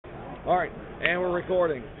All right, and we're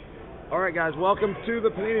recording. All right, guys, welcome to the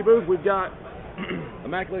Panini booth. We've got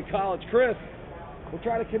Immaculate College. Chris, we'll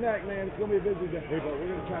try to connect, man. It's gonna be a busy day, but we're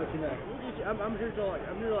gonna try to connect. I'm here till like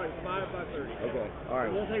 5:30. Okay. All right.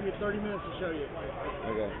 It won't take me 30 minutes to show you.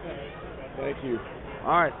 Okay. Thank you.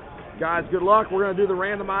 All right, guys. Good luck. We're gonna do the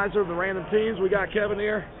randomizer of the random teams. We got Kevin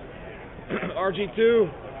here, RG2,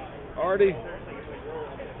 Artie.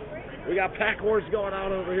 We got pack wars going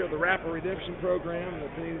on over here, the Rapper Redemption program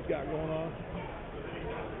that Panini's got going on.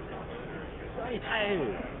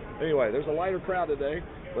 Anyway, there's a lighter crowd today,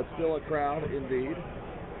 but still a crowd indeed.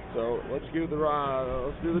 So let's do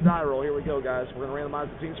the die roll. Here we go, guys. We're gonna randomize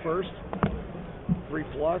the teams first. 3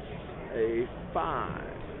 plus a 5.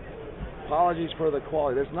 Apologies for the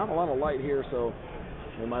quality. There's not a lot of light here, so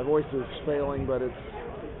my voice is failing, but it's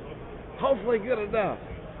hopefully good enough.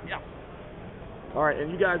 Yeah. All right,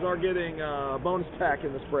 and you guys are getting a bonus pack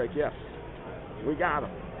in this break. Yes, we got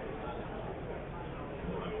them.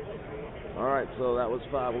 All right, so that was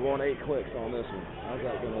 5. We're going 8 clicks on this one. How's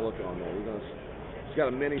that going to look on there? It's got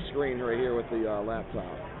a mini screen right here with the laptop.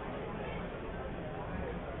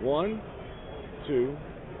 1, 2,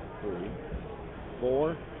 3,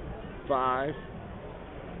 4, 5,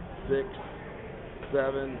 6,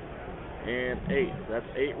 7, and 8. That's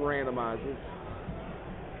 8 randomizers.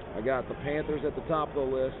 I got the Panthers at the top of the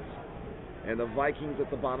list and the Vikings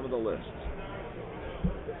at the bottom of the list.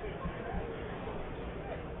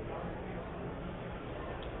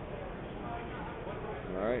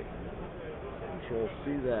 All right. Control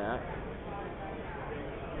C that.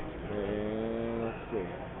 And let's see.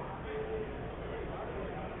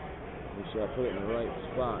 Make sure I put it in the right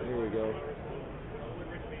spot. Here we go.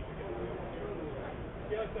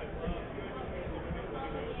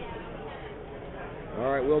 All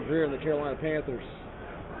right, Will Greer and the Carolina Panthers.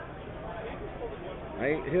 I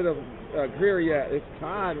ain't hit a Greer yet. It's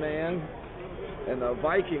time, man. And the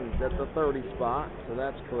Vikings at the 30 spot, so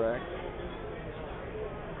that's correct.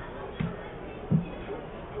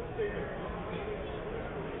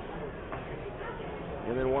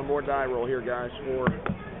 And then one more die roll here, guys, for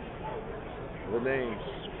the names.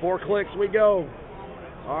 4 clicks, we go.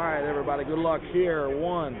 All right, everybody, good luck here.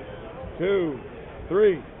 1, 2,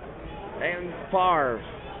 3. And Favre.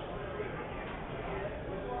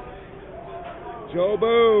 Joe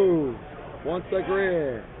Boo wants the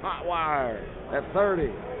Greer. Hot wire at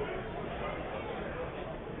 30.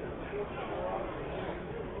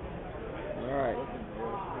 All right.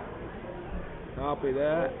 Copy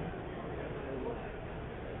that.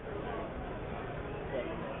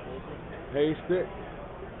 Paste it.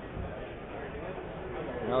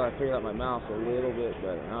 Now that I figured out my mouse a little bit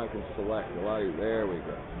better. Now I can select a lot of. There we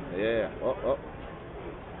go. Yeah. Oh.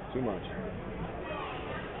 Too much.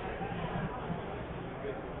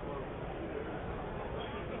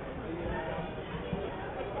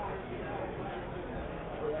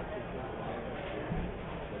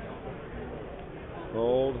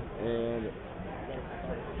 Hold and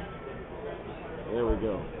there we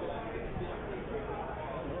go.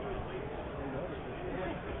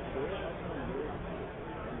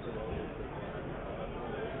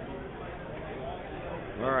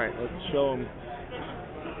 All right, let's show them.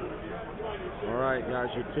 All right, guys,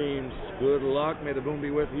 your teams, good luck. May the boom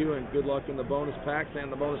be with you, and good luck in the bonus packs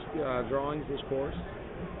and the bonus drawings this course.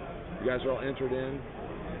 You guys are all entered in.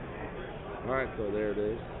 All right, so there it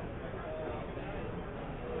is.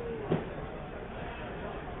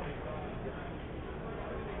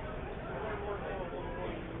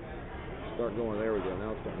 Start going. There we go.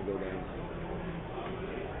 Now it's starting to go down.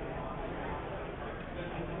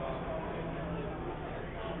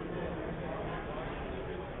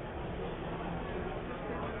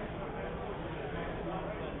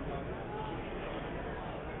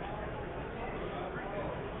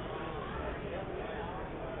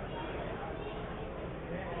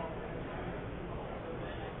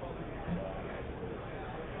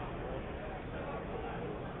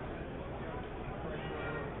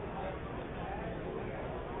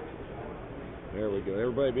 There we go.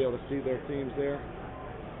 Everybody be able to see their teams there?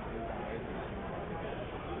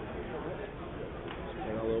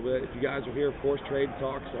 And a little bit. If you guys are here, of course, trade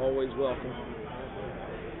talks always welcome.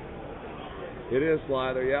 It is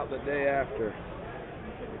Sly. They're out the day after.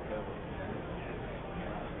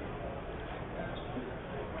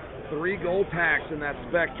 Three gold packs in that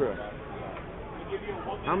Spectra.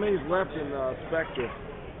 How many's left in Spectra?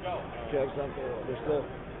 Kev, something. There's still.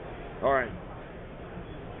 All right.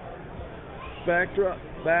 Spectra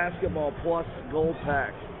Basketball Plus gold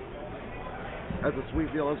packs. That's a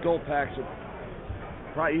sweet deal. Those gold packs are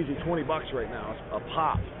probably easy $20 right now. It's a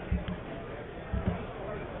pop.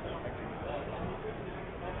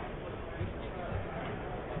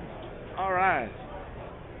 All right.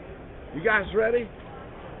 You guys ready?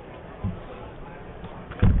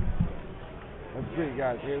 Let's see,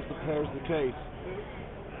 guys. Here's the case.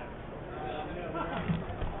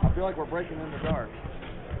 I feel like we're breaking in the dark.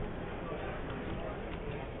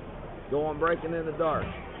 Going breaking in the dark.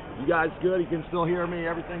 You guys good? You can still hear me?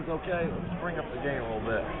 Everything's okay? Let's bring up the game a little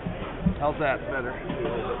bit. How's that? Better? A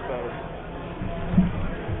little bit better.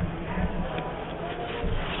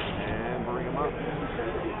 And bring them up.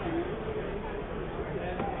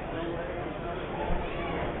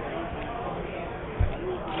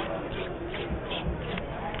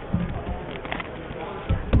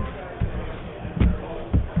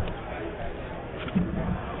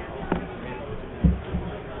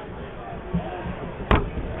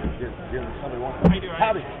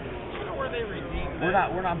 Howdy. How were they redeemed? We're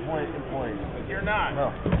not employees. You're not.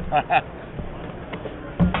 No.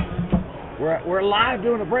 we're live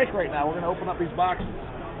doing a break right now. We're gonna open up these boxes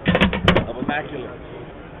of Immaculate.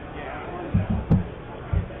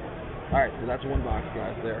 All right, so that's one box,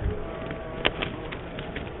 guys. There.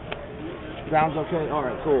 Sounds okay. All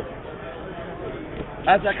right, cool.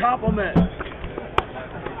 That's a compliment.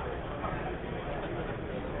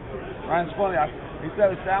 Ryan's funny. He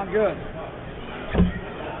said it sounded good.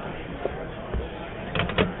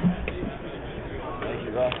 Thank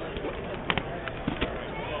you, Russ.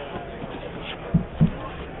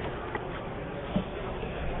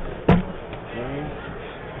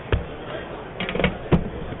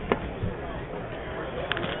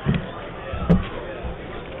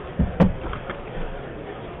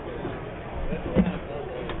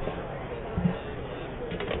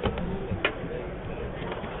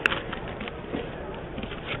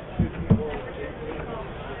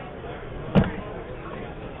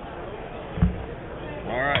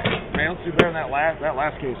 Man, let's do better than that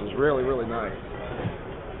last case was really, really nice.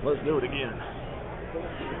 Let's do it again.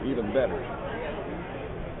 Even better.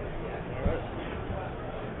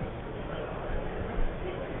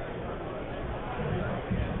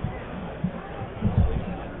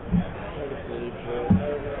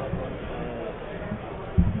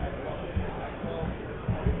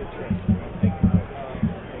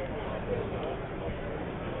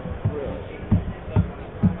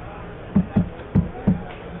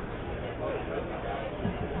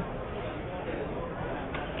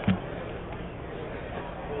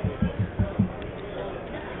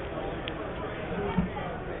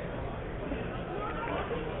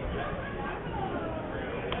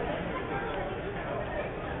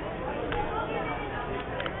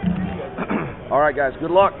 All right, guys,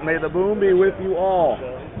 good luck. May the boom be with you all.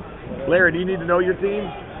 Larry, do you need to know your team?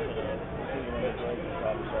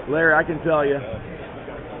 Larry, I can tell you.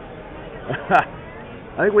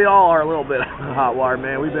 I think we all are a little bit hot water,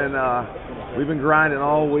 man. We've been grinding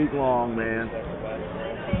all week long, man.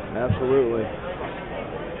 Absolutely.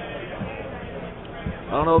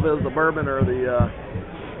 I don't know if it was the bourbon or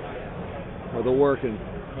the working.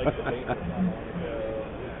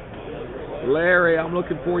 Larry, I'm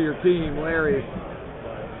looking for your team, Larry.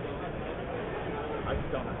 I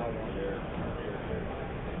just don't know how long they're.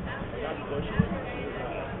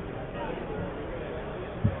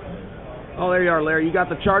 Oh, there you are, Larry. You got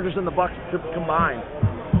the Chargers and the Bucks combined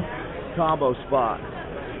combo spot. We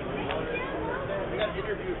got an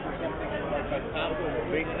interview for something like topical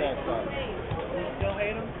baseball stuff. Still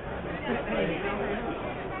hate them?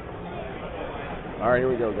 All right, here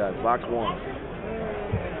we go, guys. Box one.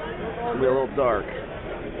 It's gonna be a little dark,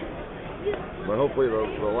 but hopefully the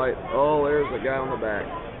light. Oh, there's a guy on the back.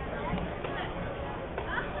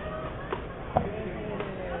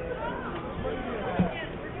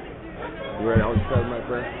 You ready? I'll just tell my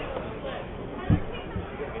friend.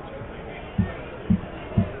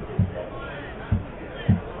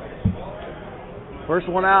 First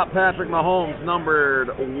one out, Patrick Mahomes, numbered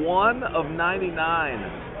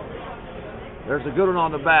 1/99. There's a good one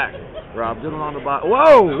on the back. Rob, good one on the bottom.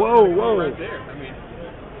 Whoa, whoa, whoa. Right there. I mean,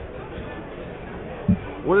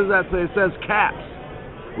 what does that say? It says caps.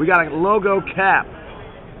 We got a logo cap.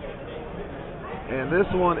 And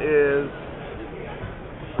this one is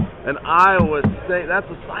an Iowa State.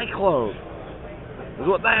 That's a Cyclone. Is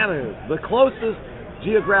what that is. The closest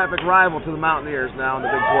geographic rival to the Mountaineers now in the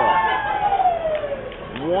Big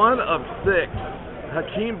 12. 1 of 6.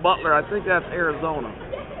 Hakeem Butler. I think that's Arizona.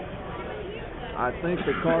 I think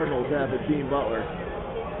the Cardinals have Hakeem Butler.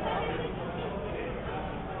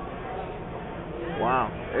 Wow.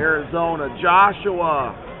 Arizona.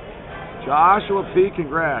 Joshua P.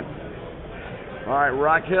 Congrats. All right.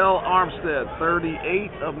 Raquel Armstead,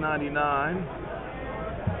 38/99.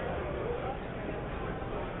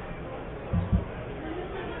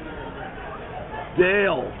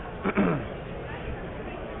 Dale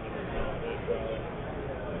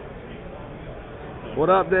What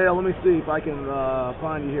up, Dale? Let me see if I can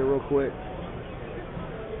find you here real quick.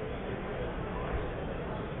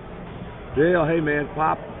 Dale, hey man,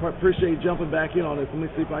 Pop, appreciate you jumping back in on this. Let me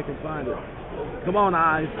see if I can find it. Come on,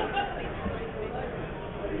 Eyes.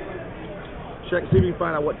 Check, see if you can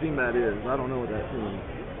find out what team that is. I don't know what that team is.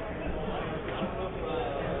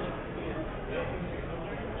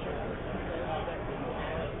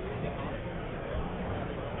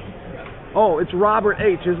 Oh, it's Robert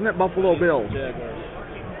H., isn't it? Buffalo Bills.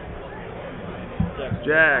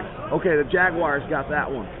 Jags. Okay, the Jaguars got that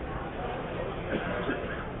one.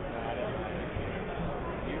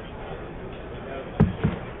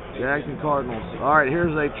 Jags and Cardinals. All right,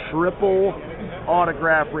 here's a triple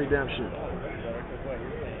autograph redemption.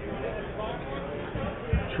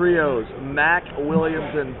 Trios, Mack,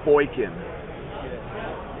 Williams, and Boykin.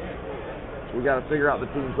 So we got to figure out the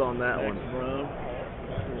teams on that one.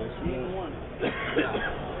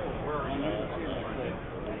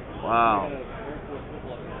 Wow.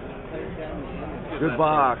 Good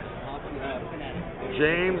box.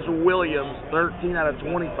 James Williams, 13 out of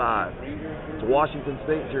 25. It's a Washington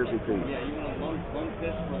State jersey piece.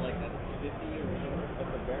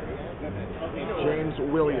 James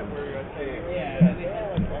Williams.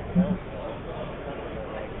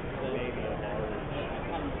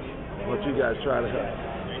 What you guys try to help?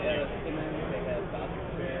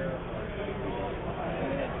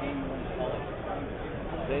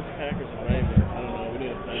 Saints, Packers, and Ravens. I don't know. We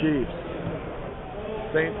need a fan. Chiefs.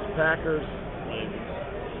 Saints, Packers. Ravens.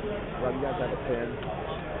 Rob, you guys have a pen?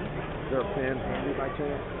 Is there a pen handy by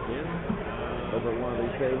chance? Yeah. Over at one of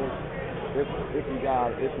these tables? If you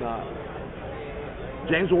got it. If not.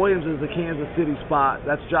 James Williams is the Kansas City spot.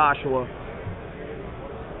 That's Joshua.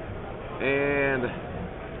 And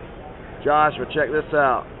Joshua, check this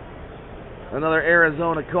out. Another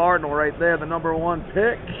Arizona Cardinal right there, the #1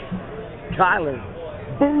 pick. Kyler.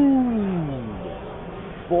 Boom!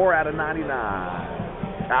 4 out of 99.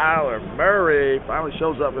 Kyler Murray finally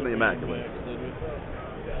shows up in the Immaculate.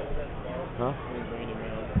 Huh?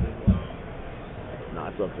 No,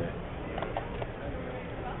 it's okay.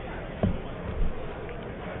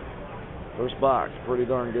 First box, pretty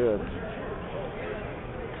darn good.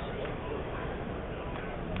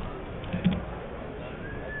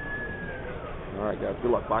 All right, guys,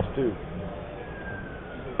 good luck. Box 2.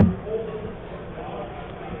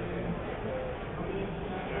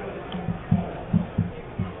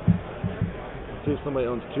 See if somebody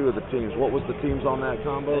owns 2 of the teams. What was the teams on that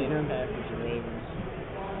combo again? Packers and Ravens.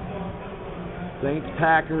 Saints,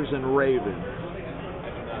 Packers, and Ravens.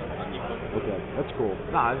 Okay, that's cool.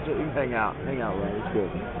 Nah, you can hang out. Hang out, Ray. It's good.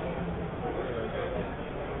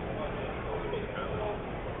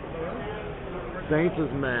 Saints is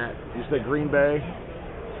Matt. You said Green Bay?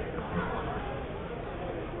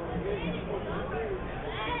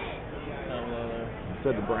 You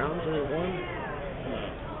said the Browns are at 1? No.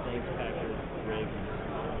 Saints, Packers, Ravens.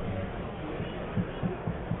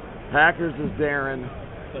 Packers is Darren.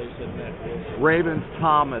 So you said Matt Wilson. Ravens,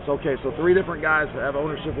 Thomas. Okay, so 3 different guys that have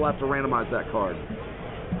ownership. We'll have to randomize that card.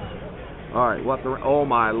 All right, we'll have to. Oh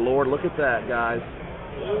my Lord, look at that, guys.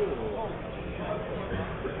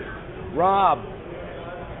 Rob,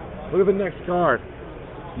 look at the next card.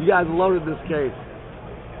 You guys loaded this case.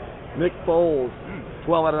 Nick Foles,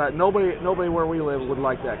 12 out of 9. Nobody where we live would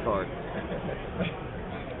like that card.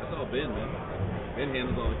 That's all Ben, man. Ben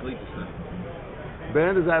handles all the collegiate stuff.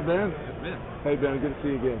 Ben, is that Ben? That's Ben. Hey Ben, good to see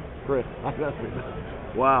you again. Chris.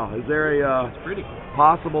 Wow, is there a It's pretty.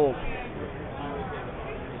 possible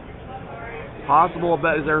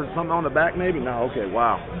bet? Is there something on the back maybe? No, okay,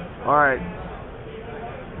 wow. All right.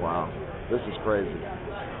 Wow, this is crazy.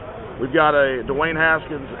 We've got a Dwayne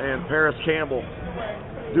Haskins and Paris Campbell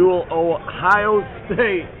dual Ohio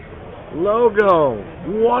State logo.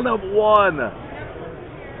 1 of 1.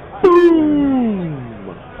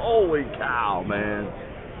 Boom! Holy cow, man.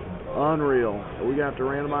 Unreal. Are we going to have to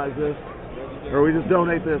randomize this? Or we just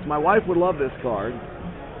donate this? My wife would love this card.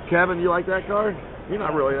 Kevin, you like that card? You're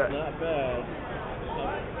not really that. Not bad.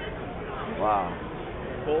 Wow.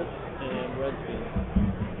 Colts and Redskins.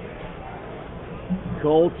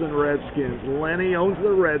 Colts and Redskins. Lenny owns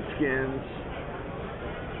the Redskins.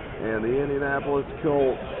 And the Indianapolis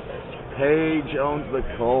Colts. Paige owns the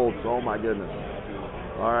Colts. Oh, my goodness.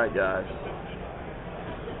 All right, guys.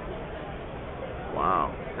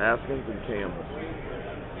 Wow. Haskins and Campbell.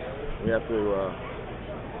 We have to,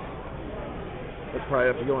 let's probably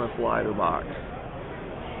have to go in a slider box.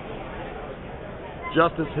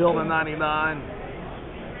 Justice Hill to 99.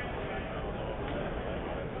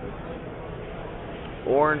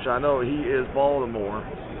 Orange, I know he is Baltimore.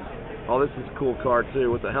 Oh, this is a cool card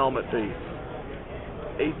too with the helmet piece.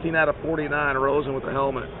 18 out of 49, Rosen with the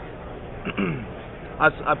helmet.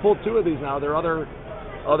 I pulled 2 of these now. There are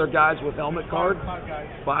other guys with helmet cards. 5 guys.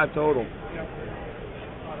 5 total. Yep.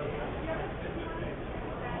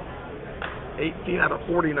 18 out of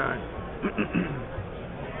 49.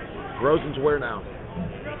 Rosen's where now?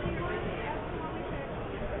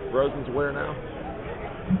 Rosen's where now?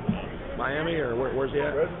 Miami, or where's he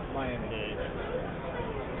at? Miami.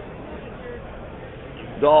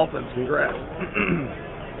 Dolphins, congrats.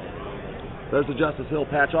 There's the Justice Hill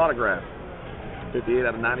patch autograph. 58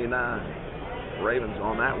 out of 99. Ravens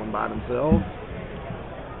on that one by themselves.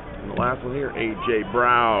 And the last one here, A.J.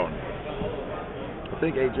 Brown. I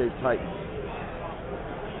think A.J.'s Titans.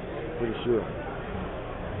 Pretty sure.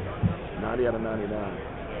 90 out of 99.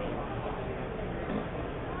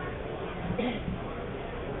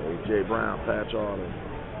 A.J. Brown, patch auto.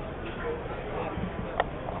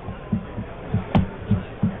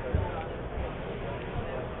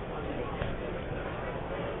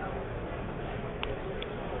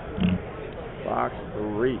 Box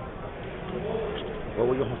 3. What are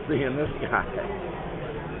we going to see in this guy?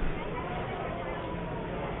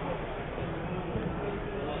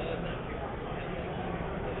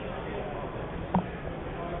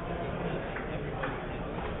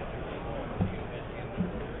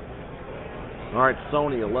 All right,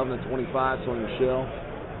 Sony, 11 to 25, Sony Michelle.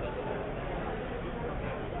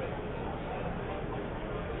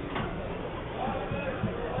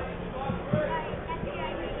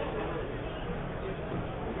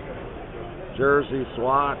 Jersey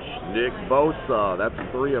swatch, Nick Bosa. That's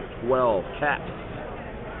 3 of 12. Caps.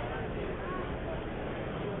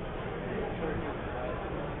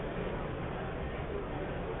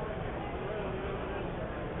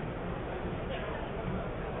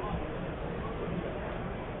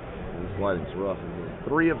 This lighting's rough in here.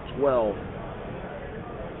 3 of 12.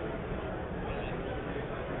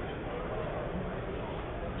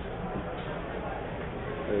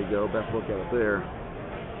 There you go. Best look at it there.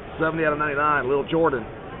 70 out of 99, Lil Jordan.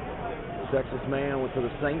 Texas man went to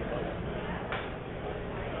the Saints.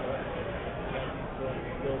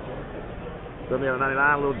 70 out of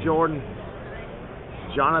 99, Lil Jordan.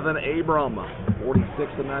 Jonathan Abram,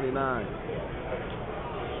 46 to 99.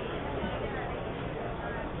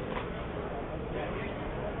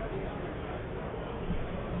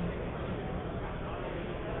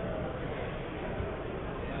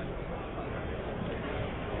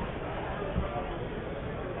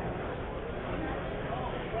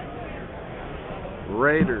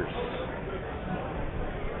 Raiders.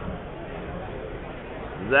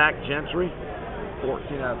 Zach Gentry,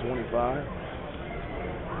 14 out of 25.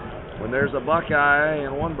 When there's a Buckeye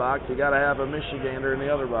in one box, you got to have a Michigander in the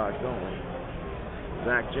other box, don't we?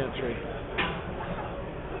 Zach Gentry.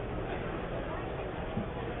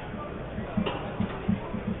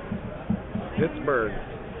 Pittsburgh.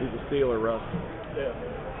 He's a Steeler, Russ. Yeah.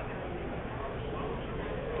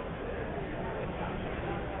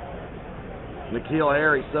 N'Keal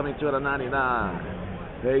Harry, 72 out of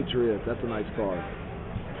 99. Patriots, that's a nice card.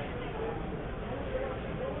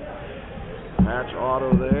 Patch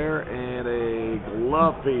auto there, and a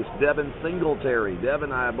glove piece. Devin Singletary.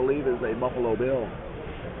 Devin, I believe, is a Buffalo Bill.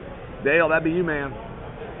 Dale, that'd be you, man.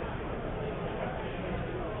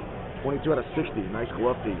 22 out of 60. Nice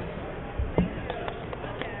glove piece.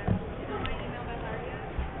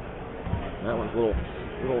 That one's a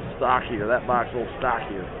little stockier. That box a little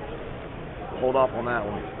stockier. Hold off on that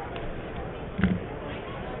one.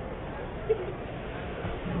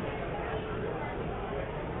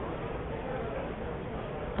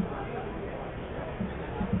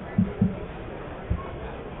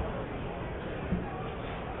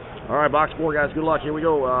 All right, box 4, guys. Good luck. Here we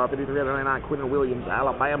go. 53 out of 99, Quinnen Williams,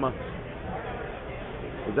 Alabama.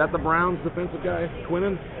 Is that the Browns defensive guy,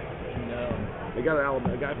 Quinnen? No. They got a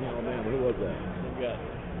guy from Alabama. Who was that? We got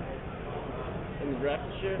in the draft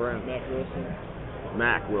this year. Browns. Mac Wilson.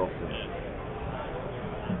 Mac Wilson.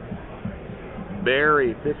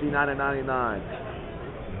 Barry, 59 of 99.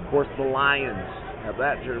 Of course, the Lions have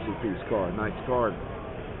that jersey piece card. Nice card.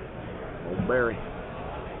 Old Barry.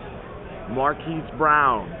 Marquise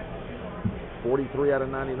Brown, 43 out of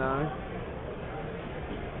 99.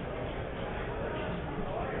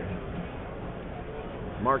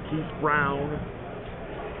 Marquise Brown.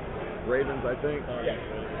 Ravens, I think. Yeah.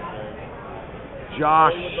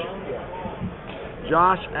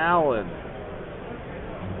 Josh Allen,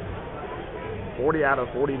 40 out of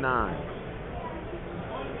 49.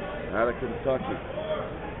 Out of Kentucky.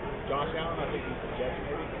 Josh Allen, I think he's the Jets,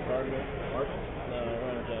 maybe. Cardinals. Mark? No, I don't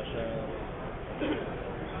know Josh Allen.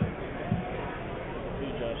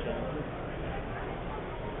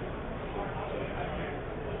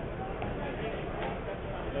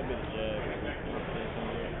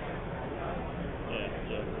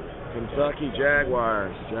 Kentucky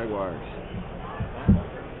Jaguars. Jaguars.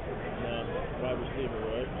 Wide receiver,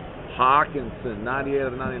 right? Hawkinson, 98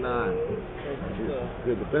 out of 99.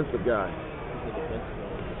 Good defensive guy. He's a defensive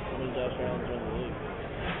one. I mean, Josh Allen's in the league.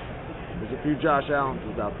 There's a few Josh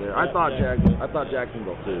Allen's out there. I thought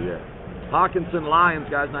Jacksonville too, yeah. Hawkinson Lions,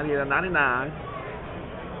 guys, 98 out of 99.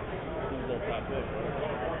 He's their top pick,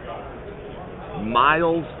 right?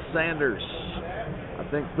 Miles Sanders. I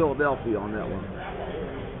think Philadelphia on that one.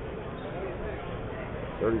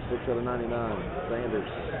 36 out of 99. Sanders.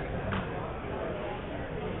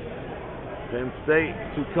 Penn State,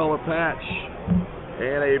 2-color patch.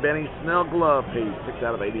 And a Benny Snell glove piece, 6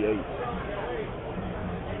 out of 88.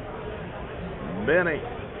 Benny.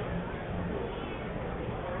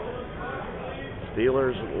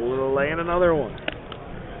 Steelers laying another one.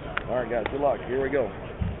 All right, guys, good luck. Here we go.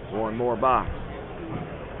 One more box.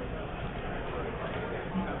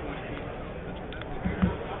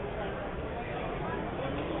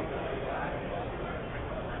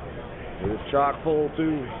 It is chock full,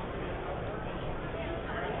 too.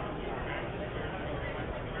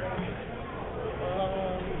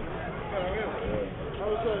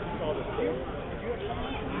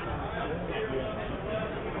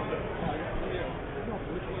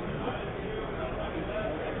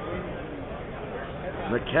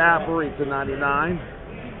 McCaffrey to 99,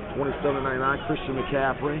 27 to 99, Christian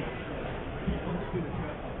McCaffrey.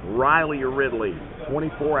 Riley Ridley,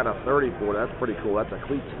 24 out of 34. That's pretty cool. That's a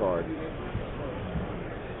cleats card.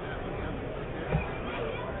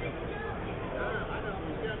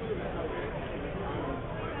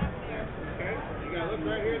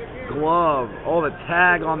 Glove. Oh, the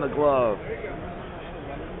tag on the glove.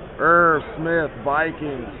 Irv Smith,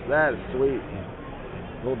 Vikings. That is sweet.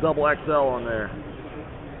 Little double XL on there.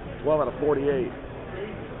 12 out of 48.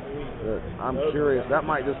 I'm curious. That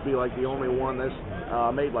might just be like the only one that's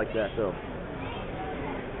made like that, though.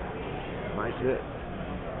 Nice hit.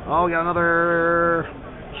 Oh, we got another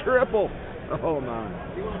triple. Oh, my.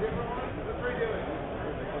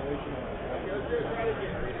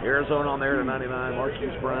 Arizona on there to 99.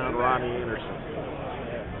 Marquise Brown, Rodney Anderson.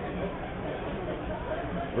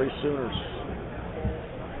 3 Sooners.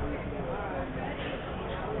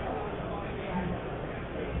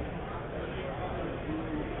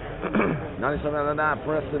 $97 out of 9,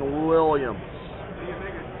 Preston Williams.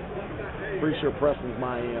 Pretty sure Preston's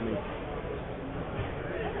Miami.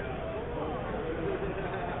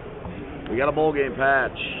 We got a bowl game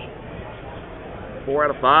patch. 4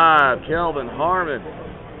 out of 5, Kelvin Harmon.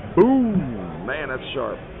 Boom! Man, that's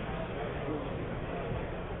sharp.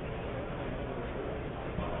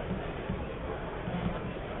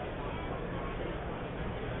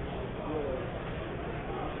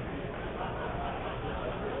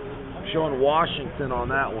 Showing Washington on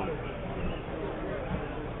that one.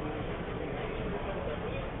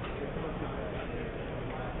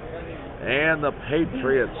 And the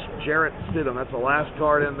Patriots, Jarrett Stidham. That's the last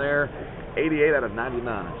card in there. 88 out of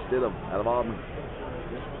 99. Stidham out of Auburn.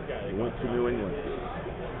 He went to New England.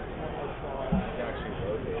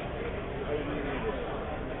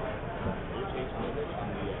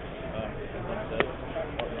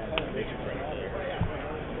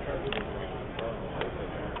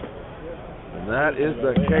 And that is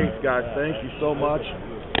the case, guys. Thank you so much.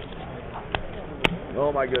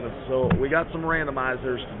 Oh my goodness. So we got some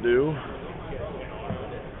randomizers to do.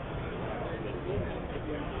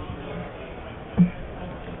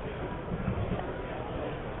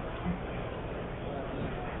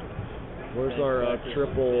 Where's our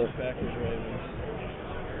triple?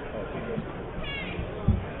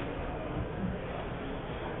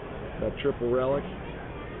 That triple relic.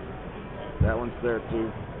 That one's there too.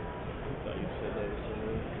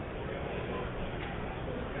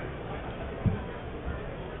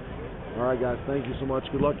 All right, guys. Thank you so much.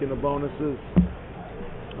 Good luck in the bonuses.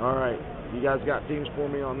 All right. You guys got teams for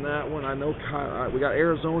me on that one. I know we got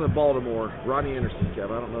Arizona and Baltimore. Rodney Anderson, Kev.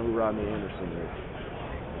 I don't know who Rodney Anderson is.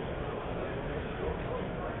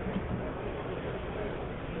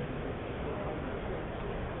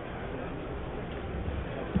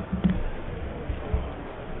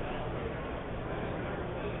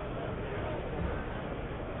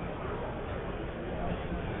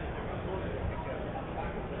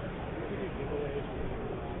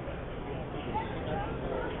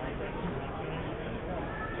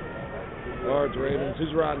 Cards, Ravens.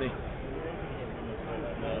 Who's Rodney?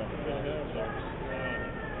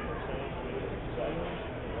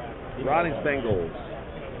 Rodney's Bengals.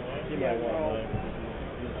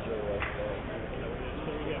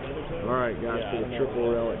 All right, guys, for the triple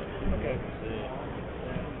relic.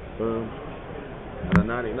 Boom. And a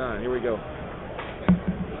 99. Here we go.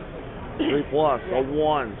 3 plus, a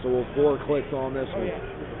 1. So we'll 4 clicks on this one.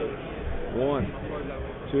 1,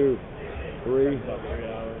 2, 3,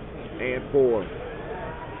 and 4.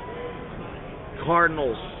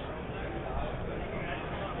 Cardinals.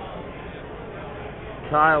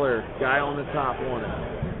 Tyler, guy on the top, won it.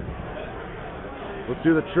 Let's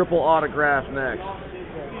do the triple autograph next.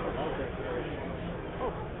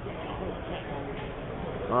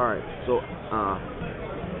 All right, so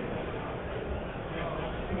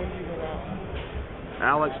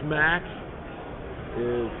Alex Mack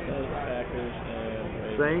is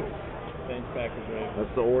Saints. Saints, Packers, Ravens.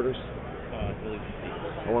 That's the orders. I believe.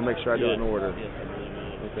 I want to make sure I do it in order. Yes, I believe it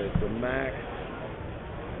is. Okay, so Mac.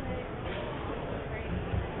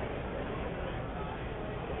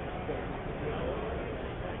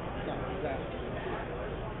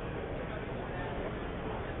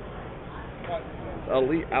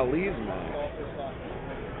 Ali's Mac.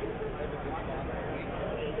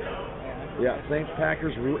 Yeah, Saints,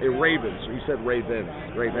 Packers, Ravens. You said Ravens.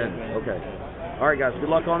 Ravens. Okay. All right, guys. Good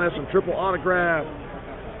luck on this one. Triple autograph.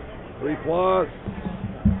 3 plus.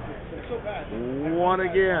 1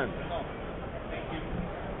 again.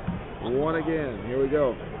 1 again. Here we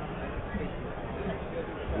go.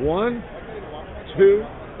 1, 2,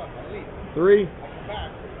 3,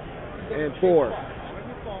 and 4.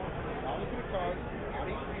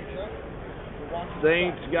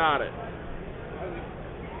 Saints got it.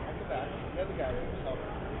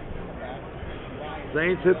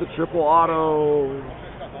 Saints hit the triple auto.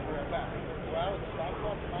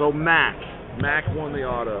 So Mac won the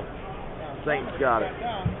auto. Saints got it.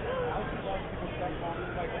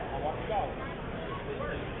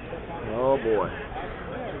 Oh boy.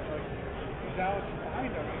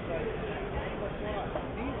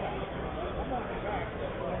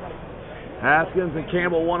 Haskins and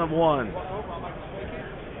Campbell 1 of 1.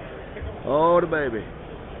 Oh, the baby.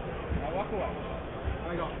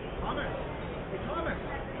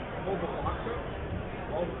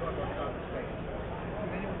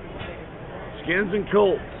 Skins and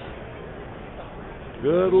Colts.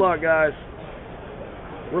 Good luck, guys.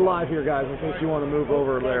 We're live here, guys, in case you want to move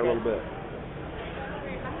over there a little bit.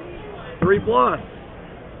 3 plus.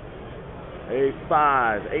 A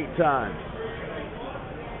 5, 8 times.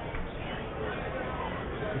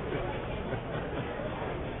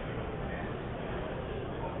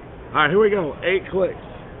 All right, here we go. 8 clicks.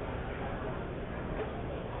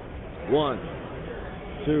 1,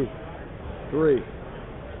 2, 3,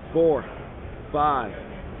 4, 5,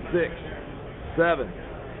 6, 7,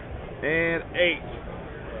 and 8.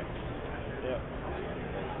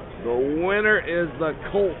 The winner is the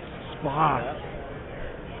Colts spot.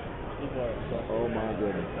 Oh my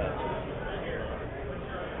goodness.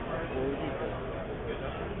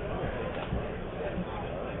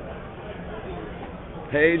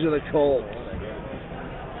 Page of the Colts.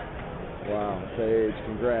 Wow, Paige,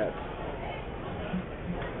 congrats.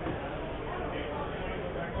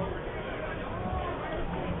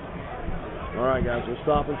 All right, guys, we'll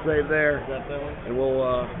stop and save there, and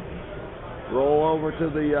we'll roll over to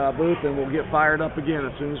the booth, and we'll get fired up again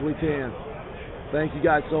as soon as we can. Thank you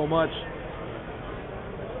guys so much.